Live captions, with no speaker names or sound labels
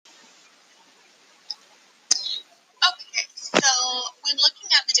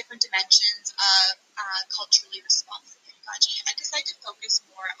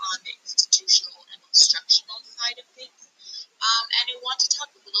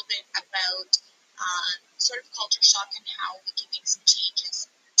sort of culture shock and how we can make some changes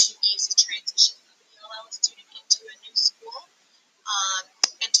to ease the transition of the ELL student into a new school,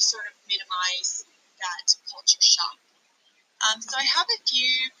 and to sort of minimize that culture shock. So I have a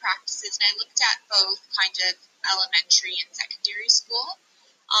few practices, and I looked at both kind of elementary and secondary school,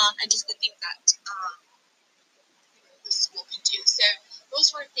 and just the things that the school can do. So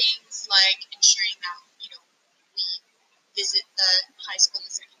those were things like ensuring that, we visit the high school and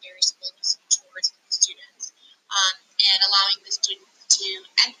the secondary school, do some tours with the students, and allowing the students to,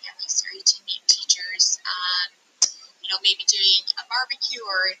 and families, to meet teachers, maybe doing a barbecue,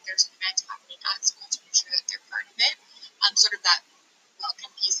 or if there's an event happening at school, to ensure that they're part of it. Sort of that welcome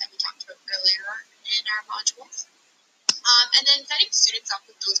piece that we talked about earlier in our modules. And then setting students up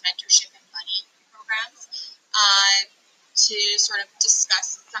with those mentorship and money programs to sort of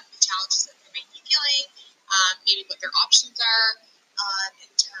discuss some of the challenges that they might be feeling, maybe what their options are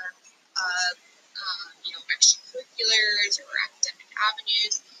in terms of, extracurriculars or academic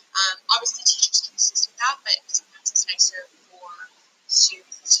avenues. Obviously, teachers can assist with that, but sometimes it's nicer for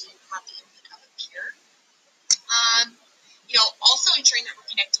students to have the input of a peer. Also ensuring that we're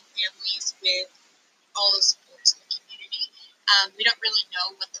connecting families with all the supports in the community. We don't really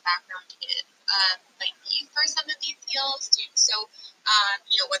know what the background might be for some of these ELL students. So,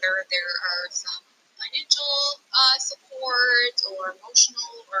 whether there are some financial support or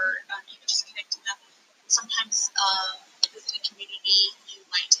emotional, or even just connecting them. Sometimes within a community, you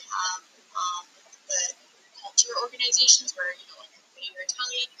might have the culture organizations where, like you're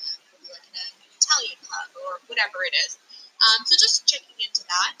Italian, maybe like an Italian club or whatever it is. So just checking into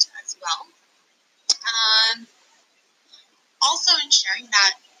that as well. Also ensuring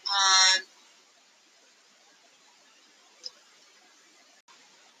that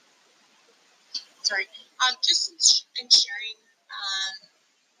just ensuring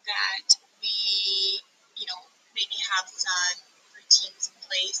that we, maybe have some routines in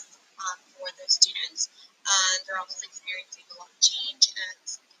place for the students. They're obviously experiencing a lot of change, and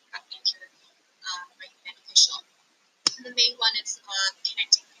something of that nature might be beneficial. And the main one is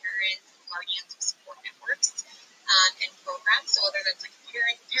connecting parents and guardians with support networks and programs. So whether that's like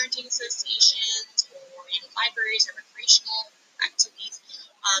parenting associations or libraries or recreational activities,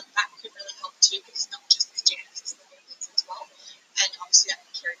 that could really help too, because it's not just the students, it's the families as well. And obviously that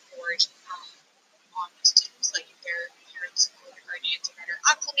can carry forward on the students, like if their parents or their guardians are better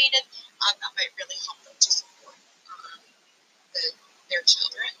acclimated, that might really help them to support their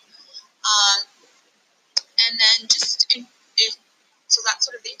children. And then so that's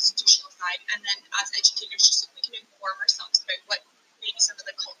sort of the institutional side. And then as educators, just so we can inform ourselves about what maybe some of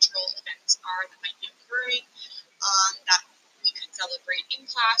the cultural events are that might be occurring, that we could celebrate in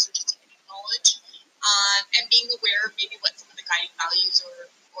class or just even acknowledge, and being aware of maybe what some of the guiding values or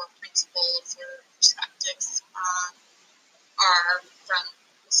principles or perspectives are from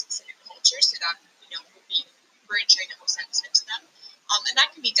a specific culture, so that, we're ensuring that we're sensitive to them. And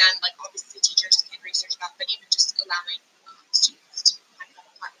that can be done, like obviously teachers can research that, but even just allowing students to kind of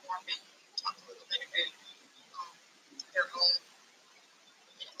have a platform and talk a little bit about their own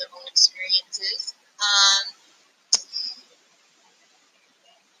experiences.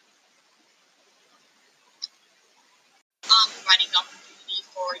 Providing an opportunity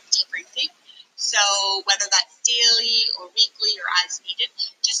for debriefing. So whether that's daily or weekly or as needed,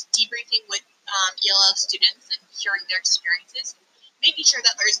 just debriefing with ELL students and hearing their experiences, making sure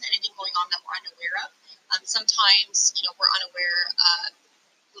that there isn't anything going on that we're unaware of. Sometimes, we're unaware of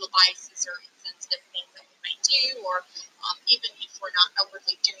little biases or insensitive things that we might do, or even if we're not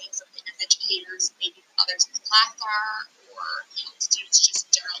outwardly doing something as educators, maybe others in the class are, or students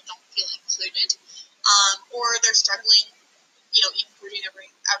just generally don't feel included, or they're struggling. Even if we're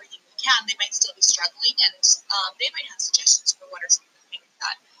doing everything we can, they might still be struggling, and they might have suggestions for what are some of the things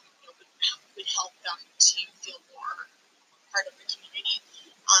that would help them to feel more part of the community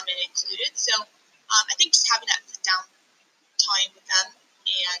and included. So I think just having that sit down time with them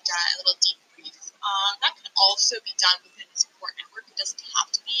and a little debrief. That can also be done within the support network. It doesn't have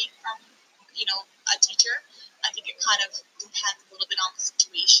to be from, a teacher. I think it kind of depends a little bit on the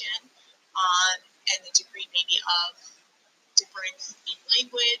situation and the degree maybe of difference in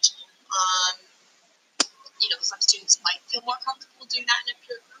language. Some students might feel more comfortable doing that in a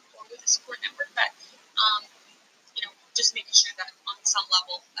peer group or with a support network, but just making sure that on some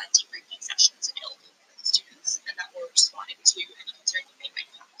level that debriefing session is available for the students and that we're responding to any concerns that they might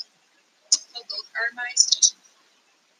have. So those are my